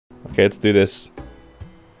Okay, let's do this.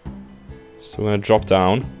 So we're gonna drop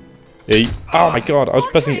down. E. Oh my god, I was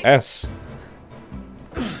pressing S.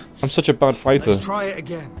 I'm such a bad fighter. Let's try it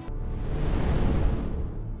again.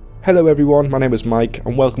 Hello everyone, my name is Mike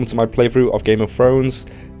and welcome to my playthrough of Game of Thrones.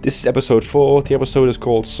 This is episode 4, the episode is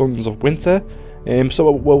called Sons of Winter. So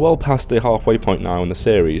we're well past the halfway point now in the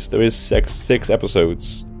series. There is six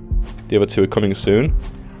episodes. The other 2 are coming soon.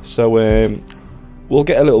 So we'll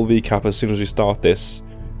get a little recap as soon as we start this.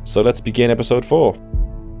 So let's begin episode 4.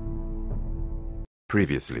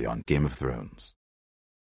 Previously on Game of Thrones.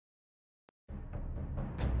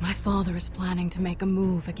 My father is planning to make a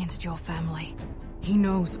move against your family. He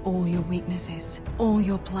knows all your weaknesses, all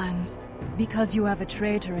your plans, because you have a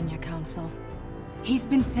traitor in your council. He's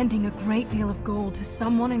been sending a great deal of gold to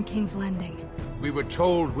someone in King's Landing. We were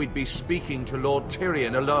told we'd be speaking to Lord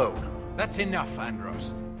Tyrion alone. That's enough,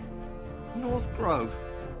 Andros. North Grove?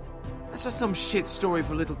 That's just some shit story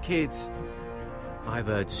for little kids. I've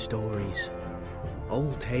heard stories.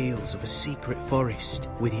 Old tales of a secret forest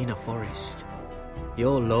within a forest.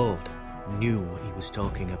 Your lord knew what he was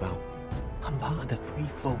talking about. I'm part of the free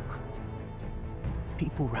folk.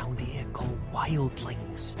 People round here call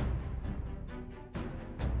wildlings.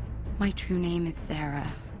 My true name is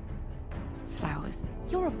Sarah Flowers.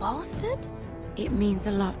 You're a bastard? It means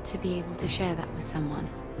a lot to be able to share that with someone.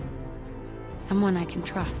 Someone I can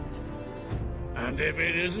trust. And if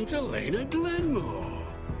it isn't Elena Glenmore,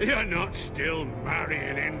 you're not still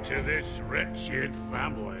marrying into this wretched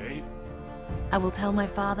family. I will tell my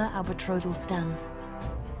father our betrothal stands.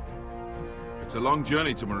 It's a long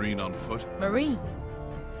journey to Marine on foot. Marine?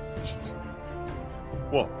 Shit.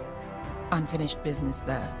 What? Unfinished business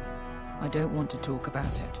there. I don't want to talk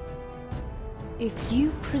about it. If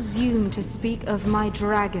you presume to speak of my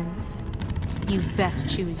dragons, You best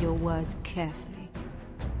choose your words carefully.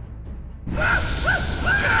 Malcolm!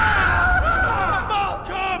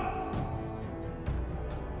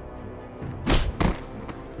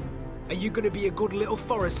 Are you gonna be a good little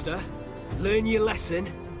Forrester? Learn your lesson?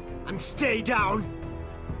 And stay down?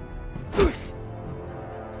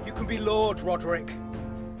 You can be Lord, Roderick.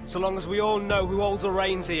 So long as we all know who holds the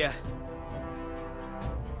reins here.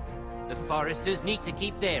 The Forresters need to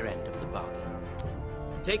keep their end of the bargain.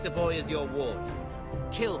 Take the boy as your ward.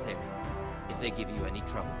 Kill him if they give you any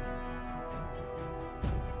trouble.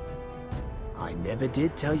 I never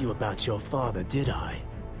did tell you about your father, did I?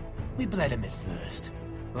 We bled him at first,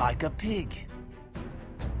 like a pig.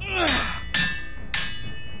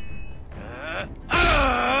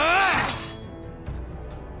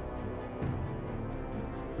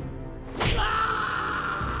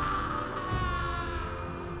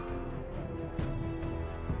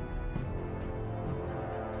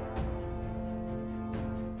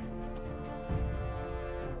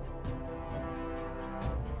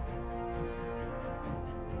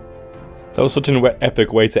 That was such an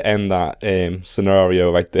epic way to end that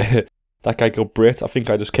scenario right there. That guy called Brit, I think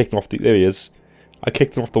I just kicked him off the... There he is. I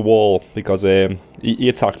kicked him off the wall because he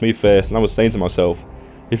attacked me first, and I was saying to myself,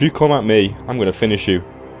 if you come at me, I'm going to finish you.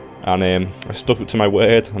 And I stuck to my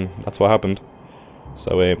word, and that's what happened.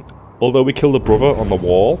 So, although we killed a brother on the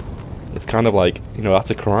wall, it's kind of like, you know, that's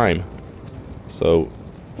a crime. So,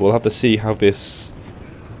 we'll have to see how this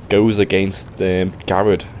goes against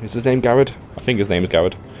Garrett. Is his name Garrett? I think his name is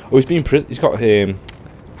Garrett. Oh, he's been he's got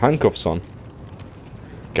handcuffs on.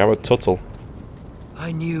 Garrett Tuttle.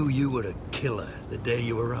 I knew you were a killer the day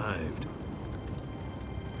you arrived.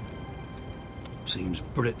 Seems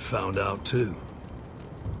Brit found out too.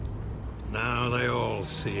 Now they all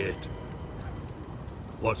see it.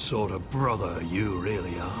 What sort of brother you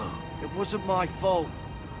really are. It wasn't my fault.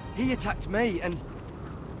 He attacked me and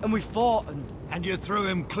we fought And you threw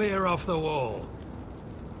him clear off the wall.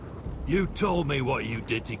 You told me what you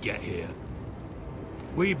did to get here.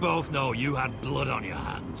 We both know you had blood on your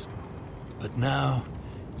hands. But now,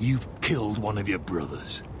 you've killed one of your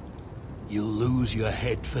brothers. You'll lose your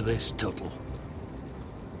head for this, Tuttle.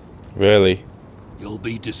 Really? You'll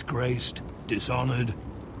be disgraced, dishonored,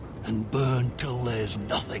 and burned till there's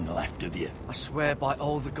nothing left of you. I swear by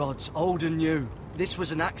all the gods, old and new, this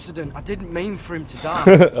was an accident. I didn't mean for him to die.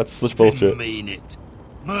 That's such bullshit. Didn't mean it.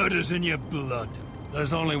 Murder's in your blood.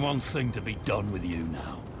 There's only one thing to be done with you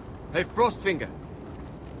now. Hey, Frostfinger.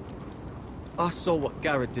 I saw what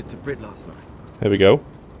Garrett did to Brit last night. There we go.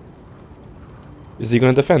 Is he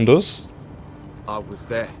going to defend us? I was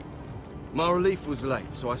there. My relief was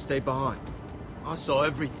late, so I stayed behind. I saw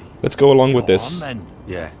everything. Let's go along with this. Go on, then.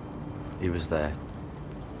 Yeah, he was there.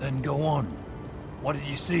 Then go on. What did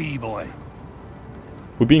you see, boy?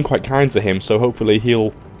 We're being quite kind to him, so hopefully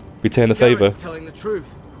he'll return the favour. Garrett's telling the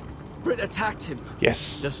truth. Britt attacked him.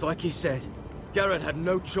 Yes. Just like he said. Garrett had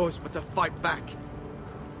no choice but to fight back.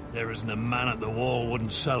 There isn't a man at the wall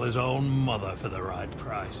wouldn't sell his own mother for the right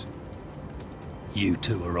price. You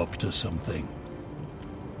two are up to something.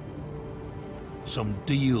 Some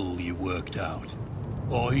deal you worked out.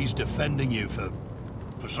 Or he's defending you for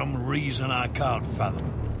some reason I can't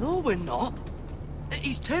fathom. No, we're not.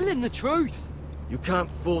 He's telling the truth. You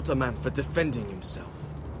can't fault a man for defending himself.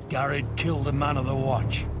 Garrett killed a man of the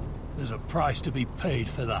watch. There's a price to be paid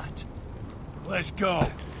for that. Let's go.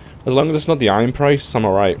 As long as it's not the iron price, I'm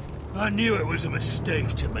alright. I knew it was a mistake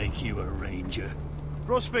to make you a ranger.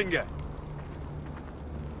 Frostfinger.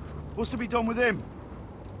 What's to be done with him?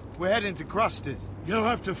 We're heading to Crusters. You'll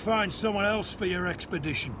have to find someone else for your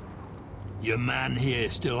expedition. Your man here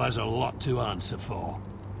still has a lot to answer for.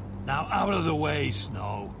 Now out of the way,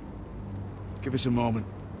 Snow. Give us a moment.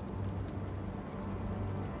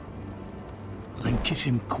 Then kiss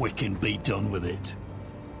him quick and be done with it.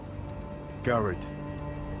 Garrett.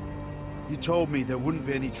 You told me there wouldn't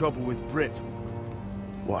be any trouble with Britt.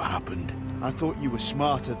 What happened? I thought you were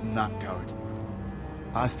smarter than that, Garrett.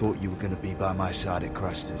 I thought you were going to be by my side at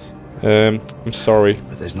Crusters. I'm sorry.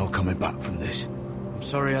 But there's no coming back from this. I'm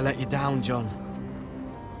sorry I let you down, John.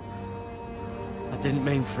 I didn't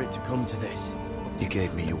mean for it to come to this. You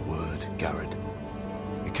gave me your word, Garrett.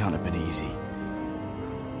 It can't have been easy.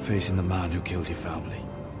 Facing the man who killed your family.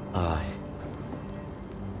 Aye.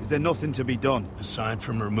 Is there nothing to be done? Aside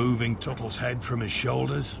from removing Tuttle's head from his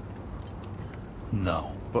shoulders?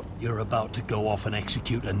 No. But you're about to go off and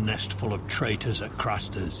execute a nest full of traitors at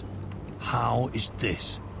Crusters. How is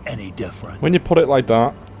this any different? When you put it like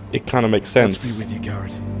that, it kind of makes sense. Let's be with you,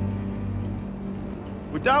 Garrett.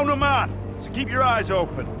 We're down a man, so keep your eyes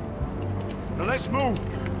open. Now let's move.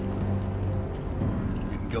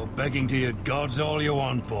 You can go begging to your gods all you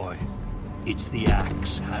want, boy. It's the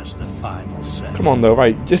axe has the final say. Come on, though,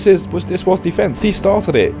 right? This was defense. He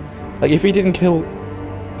started it. Like, if I didn't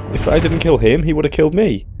kill him, he would have killed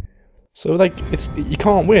me. So, like, you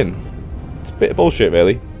can't win. It's a bit of bullshit,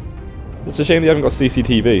 really. It's a shame they haven't got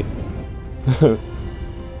CCTV.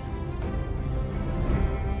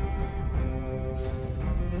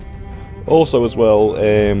 Also, as well,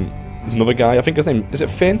 there's another guy. I think his name is it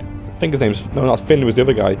Finn? I think his name's no, not Finn. Was the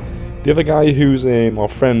other guy? The other guy who's our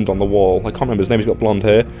friend on the wall. I can't remember his name. He's got blonde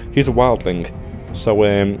hair. He's a wildling. So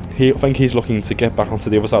I think he's looking to get back onto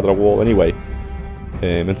the other side of the wall anyway.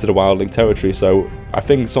 Into the wildling territory, so I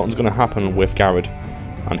think something's going to happen with Garrett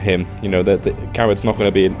and him. You know, that Garrett's not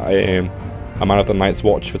going to be a man of the Night's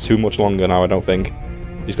Watch for too much longer now, I don't think.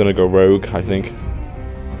 He's going to go rogue, I think.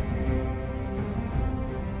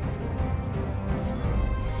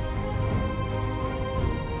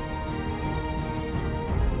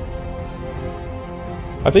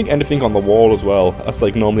 I think anything on the wall as well, that's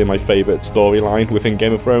like normally my favourite storyline within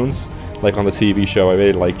Game of Thrones. Like on the TV show, I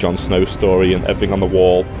really like Jon Snow's story and everything on the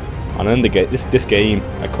wall. And then this game,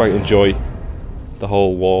 I quite enjoy the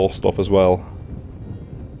whole wall stuff as well.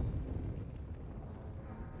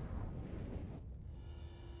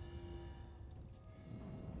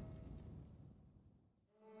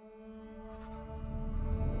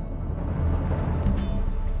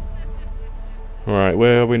 Alright,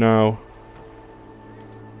 where are we now?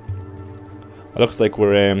 It looks like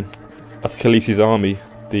we're at Khaleesi's army,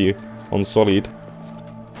 the Unsullied.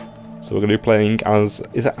 So we're going to be playing as...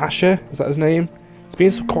 Is it Asher? Is that his name? It's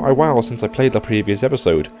been quite a while since I played the previous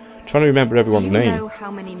episode. I'm trying to remember everyone's name. Do you know how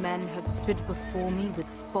many men have stood before me with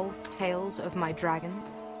false tales of my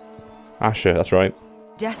dragons? Asher, that's right.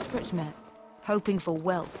 Desperate men, hoping for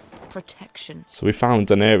wealth, protection. So we found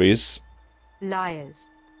Daenerys. Liars,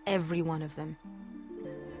 every one of them.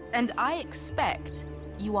 And I expect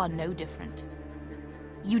you are no different.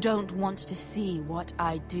 You don't want to see what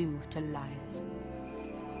I do to liars.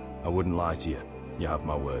 I wouldn't lie to you. You have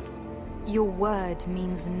my word. Your word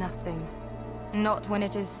means nothing. Not when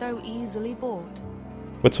it is so easily bought.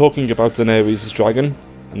 We're talking about Daenerys' dragon,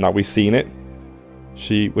 and that we've seen it.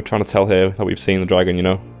 We're trying to tell her that we've seen the dragon, you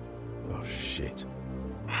know. Oh, shit.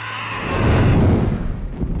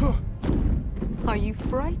 Are you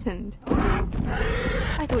frightened?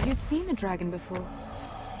 I thought you'd seen a dragon before.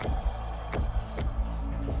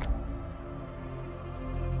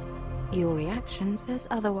 Your reaction says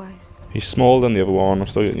otherwise. He's smaller than the other one. I'm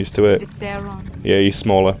still getting used to it. Viserion. Yeah, he's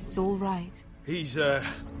smaller. It's all right. He's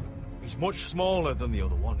much smaller than the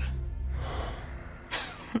other one.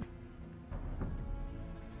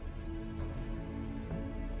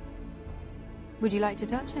 Would you like to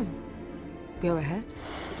touch him? Go ahead.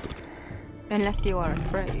 Unless you are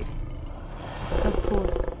afraid. Of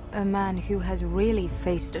course, A man who has really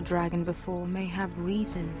faced a dragon before may have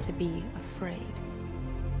reason to be afraid.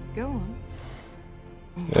 Go on.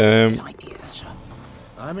 I'm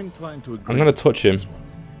inclined to agree. I'm gonna touch him.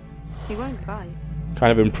 He won't bite.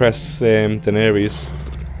 Kind of impress Daenerys.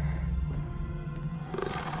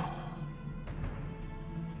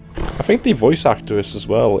 I think the voice actress as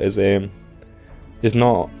well is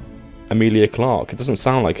not Emilia Clarke. It doesn't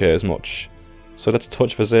sound like her as much. So let's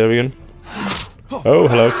touch Viserion. Oh,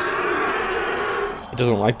 hello. He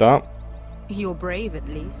doesn't like that. You're brave, at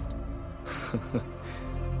least.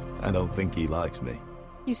 I don't think he likes me.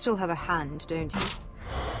 You still have a hand, don't you?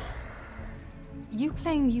 You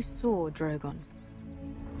claim you saw Drogon.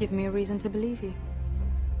 Give me a reason to believe you.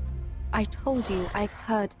 I told you I've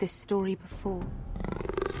heard this story before.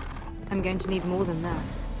 I'm going to need more than that.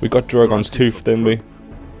 We got Drogon's tooth, didn't we?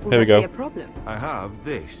 Will Here we that be go. a problem? I have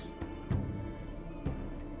this.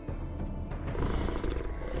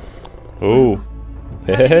 Oh. How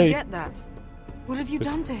did Hey. you get that? What have you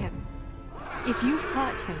done to him? If you've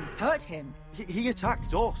hurt him... Hurt him? He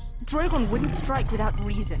attacked us. Drogon wouldn't strike without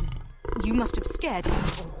reason. You must have scared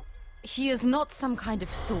him. He is not some kind of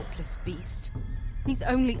thoughtless beast. He's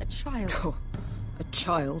only a child. Oh, a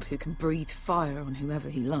child who can breathe fire on whoever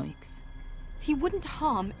he likes. He wouldn't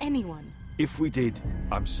harm anyone. If we did,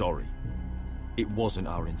 I'm sorry. It wasn't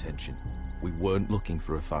our intention. We weren't looking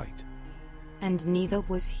for a fight. And neither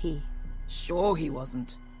was he. Sure he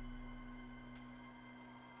wasn't.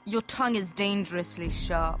 Your tongue is dangerously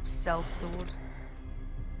sharp, sellsword.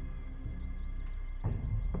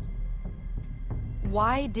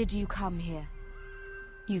 Why did you come here?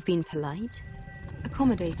 You've been polite,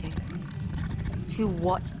 accommodating. To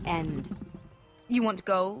what end? You want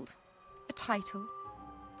gold? A title?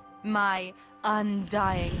 My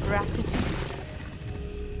undying gratitude?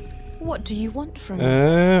 What do you want from me?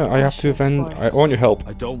 I have to then. I want your help.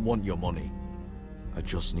 I don't want your money. I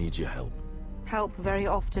just need your help. Help very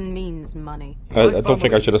often means money. I don't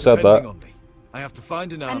think I should have said that. I have to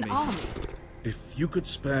find an army. An army? If you could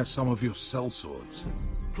spare some of your sellswords.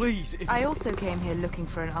 Please, I also came here looking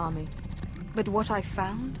for an army. But what I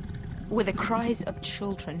found were the cries of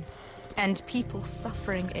children and people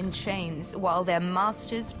suffering in chains while their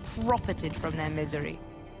masters profited from their misery.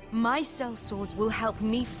 My sellswords will help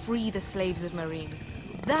me free the slaves of Meereen.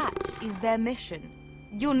 That is their mission.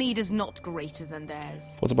 Your need is not greater than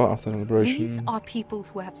theirs. What about after the liberation? These are people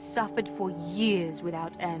who have suffered for years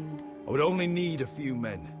without end. I would only need a few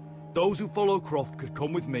men. Those who follow Croft could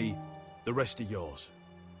come with me, the rest are yours.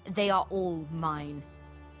 They are all mine.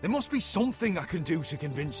 There must be something I can do to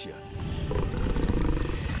convince you.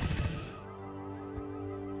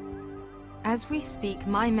 As we speak,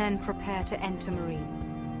 my men prepare to enter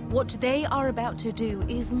Meereen. What they are about to do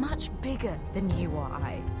is much bigger than you or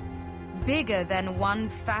I. Bigger than one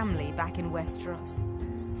family back in Westeros.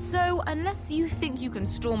 So, unless you think you can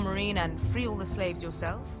storm Meereen and free all the slaves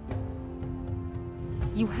yourself,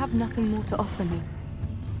 you have nothing more to offer me,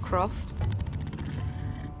 Croft.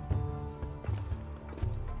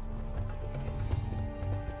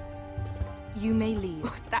 You may leave.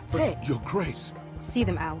 That's But it. Your Grace. See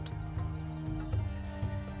them out.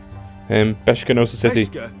 Beskha knows the city.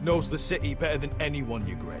 Beskha knows the city better than anyone,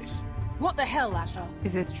 Your Grace. What the hell, Asher?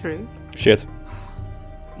 Is this true? Shit.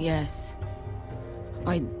 Yes.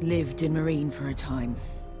 I lived in Meereen for a time.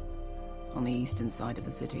 On the eastern side of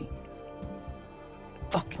the city.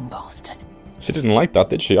 Fucking bastard. She didn't like that,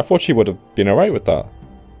 did she? I thought she would have been alright with that.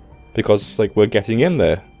 Because, like, we're getting in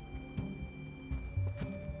there.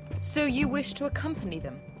 So you wish to accompany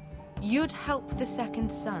them? You'd help the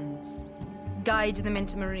Second Sons? Guide them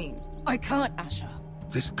into Meereen? I can't, Asher.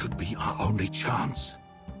 This could be our only chance.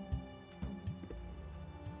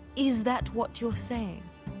 Is that what you're saying?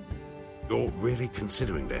 You're really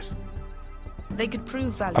considering this? They could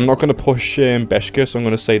prove valuable. I'm not going to push Beskha, so I'm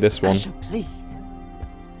going to say this one. Asher, please.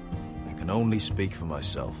 I can only speak for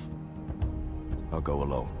myself. I'll go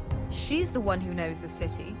alone. She's the one who knows the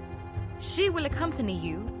city. She will accompany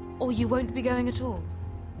you, or you won't be going at all.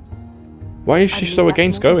 Why is she so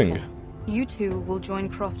against going? You two will join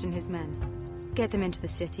Croft and his men. Get them into the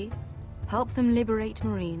city, help them liberate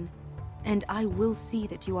Meereen, and I will see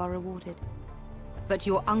that you are rewarded. But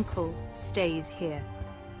your uncle stays here.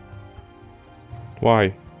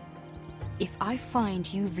 Why? If I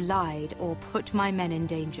find you've lied or put my men in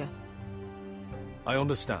danger. I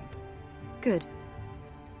understand. Good.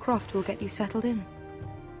 Croft will get you settled in.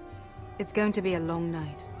 It's going to be a long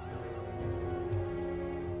night.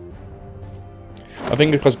 I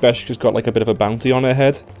think because Beskha's got like a bit of a bounty on her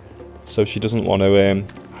head, so she doesn't want to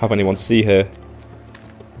have anyone see her.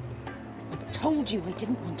 I told you I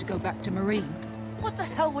didn't want to go back to Meereen. What the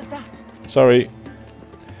hell was that? Sorry.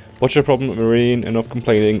 What's your problem with Marine? Enough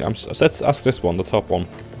complaining. Let's ask this one, the top one.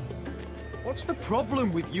 What's the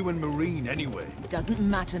problem with you and Marine, anyway? Doesn't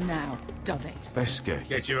matter now, does it? Beske.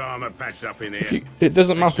 Get your armor patched up in here. It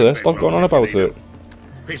doesn't matter. Stop going on about it.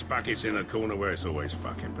 Piss buckets in the corner where it's always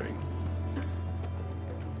fucking been.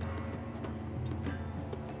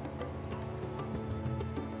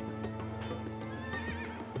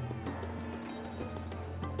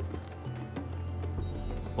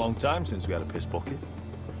 Long time since we had a piss bucket.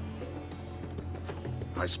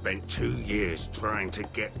 I spent 2 years trying to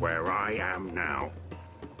get where I am now.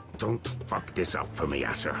 Don't fuck this up for me,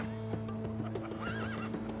 Asher.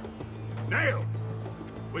 Nail!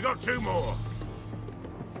 We got 2 more.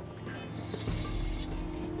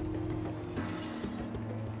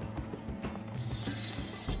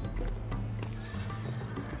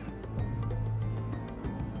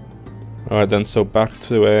 Alright then, so back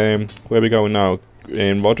to where are we going now?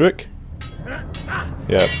 In Roderick?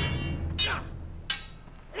 Yeah.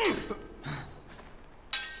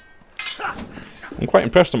 I'm quite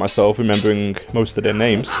impressed with myself remembering most of their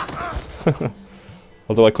names.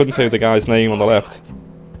 Although I couldn't say the guy's name on the left.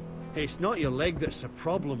 It's not your leg that's a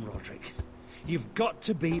problem, Roderick. You've got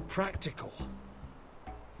to be practical.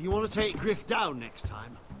 You want to take Griff down next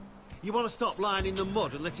time? You want to stop lying in the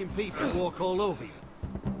mud and letting people walk all over you?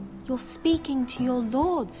 You're speaking to your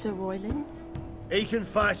lord, Sir Royland. He can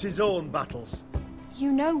fight his own battles.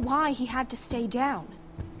 You know why he had to stay down.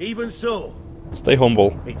 Even so, stay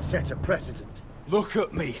humble. It set a precedent. Look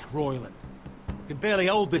at me, Royland. I can barely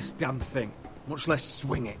hold this damn thing, much less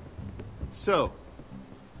swing it. So,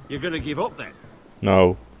 you're gonna give up then?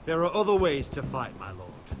 No. There are other ways to fight, my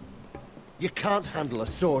lord. You can't handle a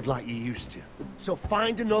sword like you used to. So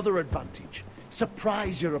find another advantage.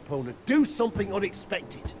 Surprise your opponent. Do something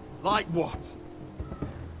unexpected. Like what?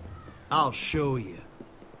 I'll show you.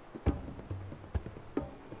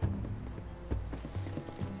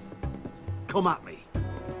 Come at me.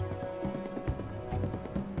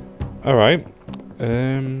 Alright.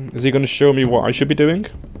 Is he going to show me what I should be doing?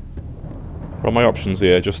 What are my options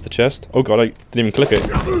here? Just the chest? Oh god, I didn't even click it.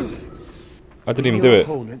 I didn't even do it.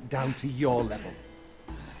 Opponent down to your level.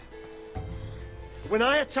 When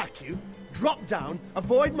I attack you, drop down,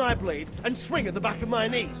 avoid my blade, and swing at the back of my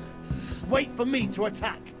knees. Wait for me to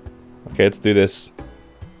attack. Okay, let's do this.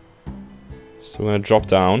 So we're going to drop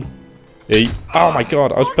down. E. Oh my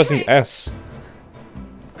god, I was pressing S.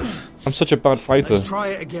 I'm such a bad fighter. Let's try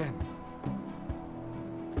it again.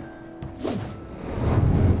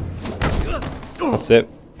 That's it.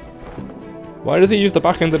 Why does he use the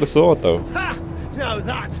back end of the sword, though? Ha! Now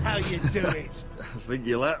that's how you do it. I think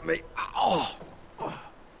you let me. Oh.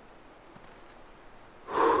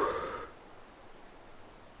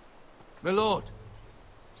 My lord,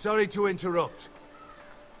 sorry to interrupt.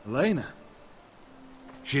 Elena?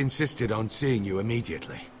 She insisted on seeing you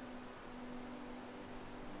immediately.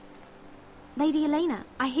 Lady Elena,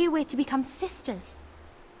 I hear we're to become sisters.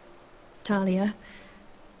 Talia.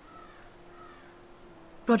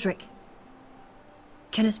 Roderick.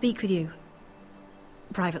 Can I speak with you?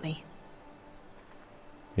 Privately.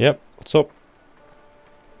 Yep, what's up?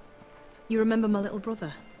 You remember my little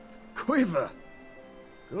brother? Quiver!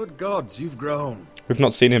 Good gods, you've grown. We've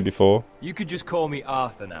not seen him before. You could just call me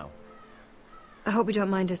Arthur now. I hope you don't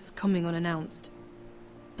mind us coming unannounced.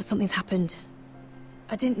 But something's happened.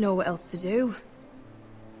 I didn't know what else to do.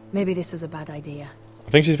 Maybe this was a bad idea. I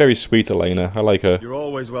think she's very sweet, Elena. I like her. You're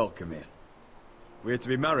always welcome here. We're to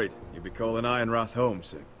be married. You'll be calling Ironrath home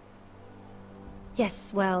soon.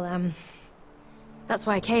 Yes, well, that's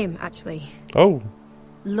why I came, actually. Oh.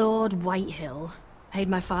 Lord Whitehill paid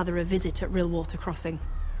my father a visit at Rillwater Crossing.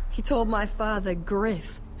 He told my father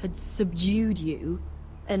Griff had subdued you,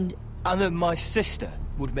 and that my sister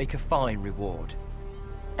would make a fine reward.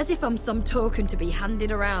 As if I'm some token to be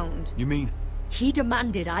handed around. You mean? He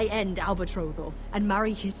demanded I end our betrothal and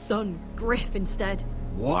marry his son, Griff, instead.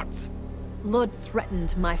 What? Lord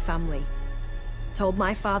threatened my family. Told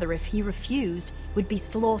my father if he refused, would be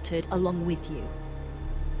slaughtered along with you.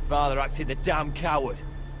 Father acted the damn coward.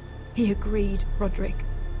 He agreed, Roderick.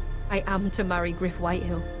 I am to marry Griff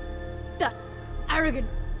Whitehill. That arrogant,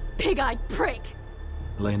 pig-eyed prick!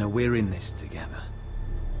 Elena, we're in this together.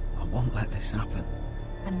 I won't let this happen.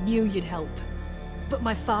 I knew you'd help. But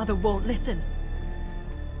my father won't listen.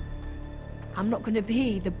 I'm not gonna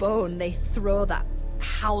be the bone they throw that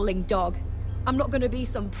howling dog. I'm not gonna be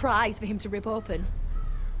some prize for him to rip open.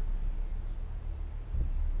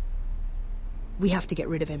 We have to get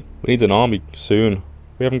rid of him. We need an army soon.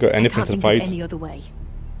 We haven't got anything to fight. Any other way.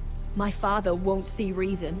 My father won't see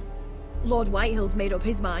reason. Lord Whitehill's made up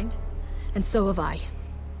his mind. And so have I.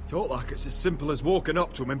 Talk like it's as simple as walking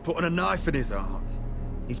up to him and putting a knife in his heart.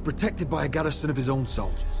 He's protected by a garrison of his own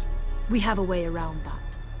soldiers. We have a way around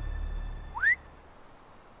that.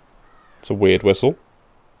 It's a weird whistle.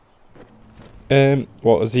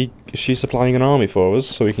 What is she supplying an army for us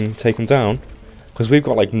so we can take him down? Because we've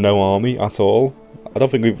got like no army at all. I don't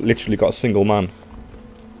think we've literally got a single man.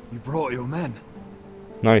 You brought your men.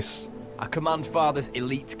 Nice. I command Father's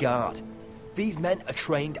elite guard. These men are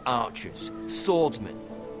trained archers, swordsmen,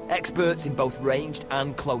 experts in both ranged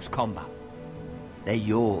and close combat. They're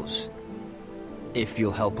yours, if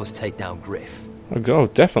you'll help us take down Griff. Oh,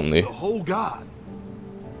 definitely. The whole guard?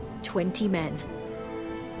 20 men.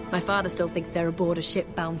 My father still thinks they're aboard a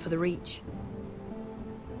ship bound for the Reach.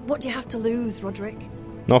 What do you have to lose, Roderick?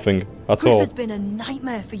 Nothing at Griff all. has been a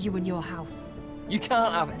nightmare for you and your house. You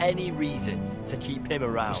can't have any reason to keep him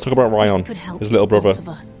around. Let's talk about Ryan, his little brother.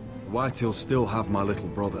 Whitehill'll still have my little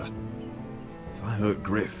brother. If I hurt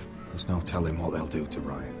Griff, there's no telling what they'll do to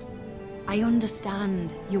Ryan. I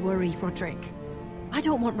understand your worry, Roderick. I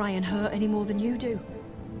don't want Ryan hurt any more than you do.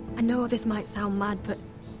 I know this might sound mad, but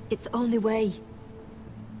it's the only way.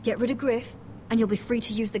 Get rid of Griff, and you'll be free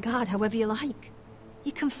to use the guard however you like.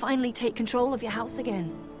 You can finally take control of your house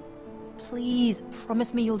again. Please,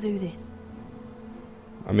 promise me you'll do this.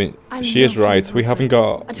 I mean, she is right. We haven't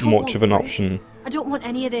got much of an Griff. option. I don't want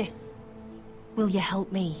any of this. Will you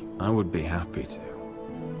help me? I would be happy to.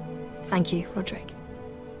 Thank you, Roderick.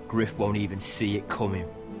 Griff won't even see it coming.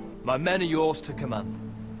 My men are yours to command.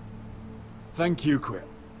 Thank you,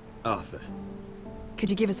 Arthur. Could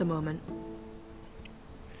you give us a moment?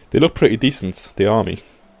 They look pretty decent, the army.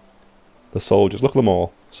 The soldiers, look at them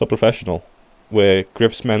all. So professional. Where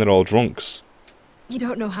Griff's men are all drunks. You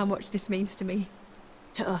don't know how much this means to me.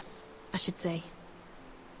 To us, I should say.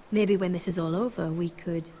 Maybe when this is all over, we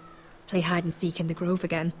could play hide and seek in the grove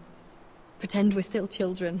again. Pretend we're still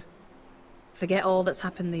children. Forget all that's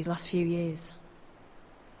happened these last few years.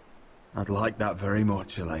 I'd like that very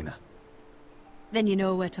much, Elena. Then you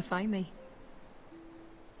know where to find me.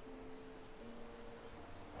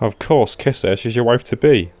 Of course, kiss her. She's your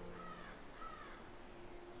wife-to-be.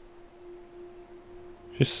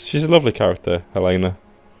 She's a lovely character, Elena.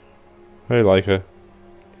 I really like her.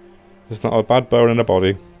 There's not a bad bone in her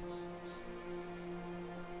body.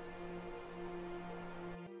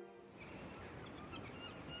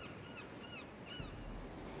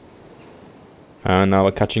 And now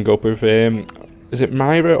we're catching up with, is it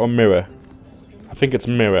Myra or Mirror? I think it's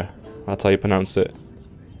Mirror. That's how you pronounce it.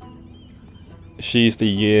 She's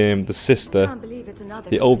the sister,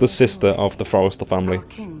 the older sister of the Forrester family. Our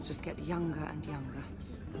kings just get younger and younger.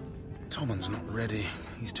 Tommen's not ready.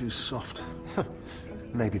 He's too soft.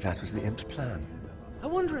 Maybe that was the imp's plan. I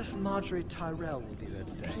wonder if Marjorie Tyrell will be there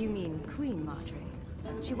today. You mean Queen Marjorie?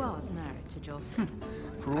 She was married to Joffrey.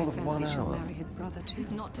 For all of 1 hour. Marry his brother too.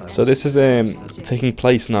 Not to So this is taking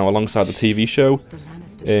place now alongside the TV show,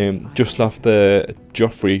 just after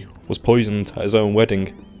Joffrey was poisoned at his own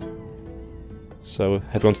wedding. So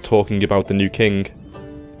everyone's talking about the new king,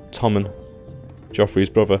 Tommen, Joffrey's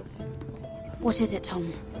brother. What is it,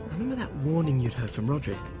 Tom? Remember that warning you'd heard from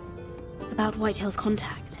Roderick? About Whitehill's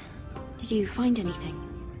contact. Did you find anything?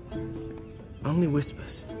 Only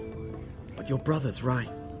whispers. But your brother's right.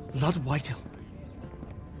 Lord Whitehill.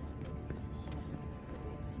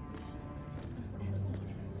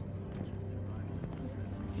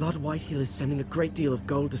 Lord Whitehill is sending a great deal of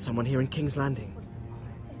gold to someone here in King's Landing.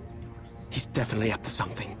 He's definitely up to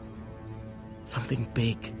something. Something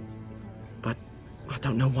big. But I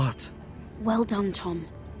don't know what. Well done, Tom.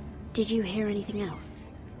 Did you hear anything else?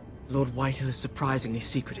 Lord Whitehill is surprisingly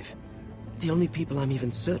secretive. The only people I'm even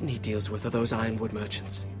certain he deals with are those Ironwood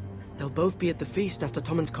merchants. They'll both be at the feast after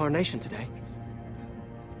Tommen's coronation today.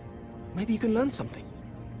 Maybe you can learn something.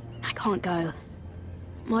 I can't go.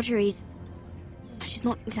 She's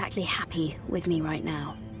not exactly happy with me right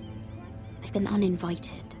now. I've been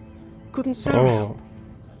uninvited. Couldn't Sarah help?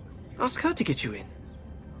 Ask her to get you in.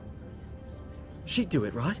 She'd do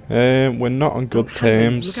it, right? We're not on good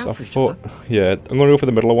terms. I thought, yeah, I'm gonna go for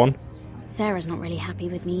the middle one. Sarah's not really happy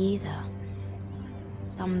with me either.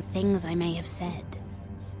 Some things I may have said.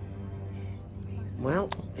 Well,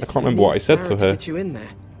 I can't remember what I said to her. Get you in there.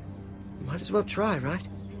 Might as well try, right?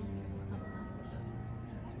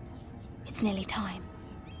 It's nearly time.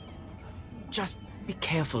 Just be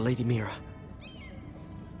careful, Lady Mira.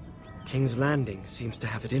 King's Landing seems to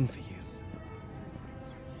have it in for you.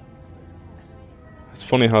 It's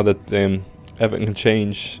funny how that everything can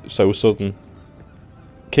change so sudden.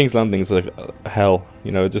 King's Landing's like hell,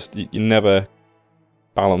 you know, just you're never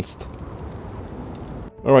balanced.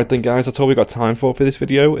 Alright then guys, that's all we got time for this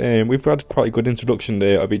video. We've had quite a good introduction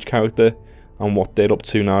there of each character and what they're up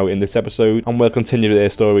to now in this episode, and we'll continue their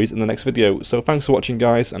stories in the next video. So thanks for watching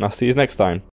guys, and I'll see you next time.